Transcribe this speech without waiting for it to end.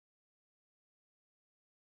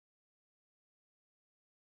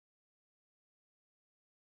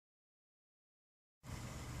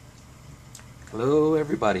Hello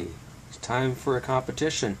everybody, it's time for a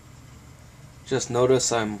competition. Just notice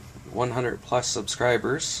I'm 100 plus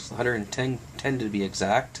subscribers, 110 to be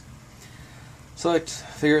exact. So I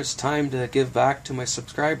figure it's time to give back to my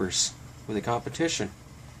subscribers with a competition.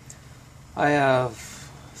 I have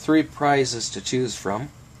 3 prizes to choose from.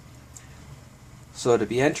 So to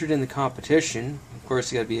be entered in the competition, of course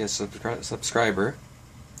you gotta be a subscriber.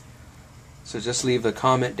 So just leave a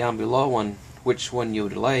comment down below on which one you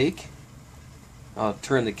would like. I'll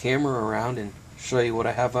turn the camera around and show you what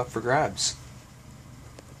I have up for grabs.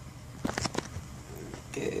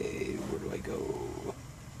 Okay, where do I go?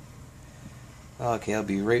 Okay, I'll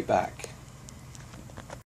be right back.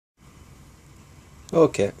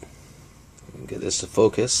 Okay, get this to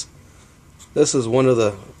focus. This is one of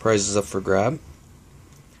the prizes up for grab.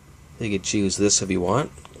 You could choose this if you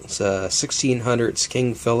want. It's a 1600s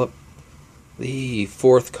King Philip, the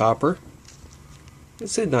 4th copper.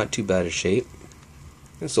 It's in not too bad a shape.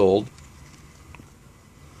 It's old.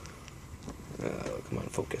 Come on,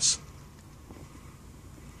 focus.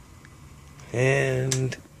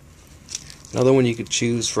 And another one you could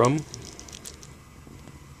choose from.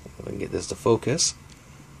 If I can get this to focus.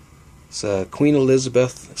 It's a Queen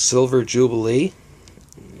Elizabeth Silver Jubilee.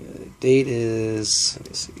 Date is, let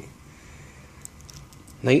me see,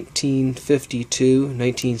 1952,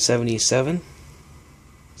 1977.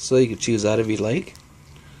 So you could choose that if you'd like.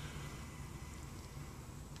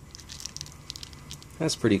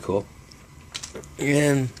 That's pretty cool.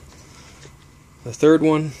 And the third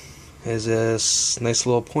one is this nice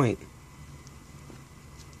little point.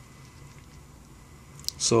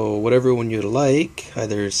 So whatever one you'd like,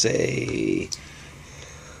 either say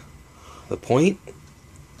the point,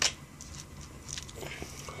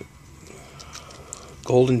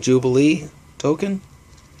 Golden Jubilee token,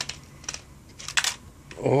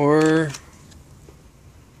 or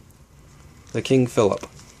the King Philip.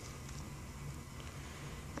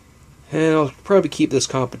 And I'll probably keep this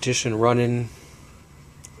competition running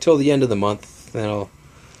till the end of the month, then I'll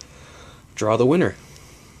draw the winner.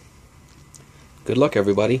 Good luck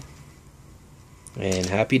everybody, and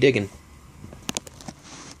happy digging.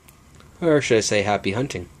 Or should I say happy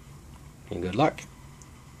hunting, and good luck.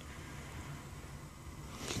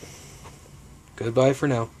 Goodbye for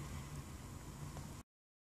now.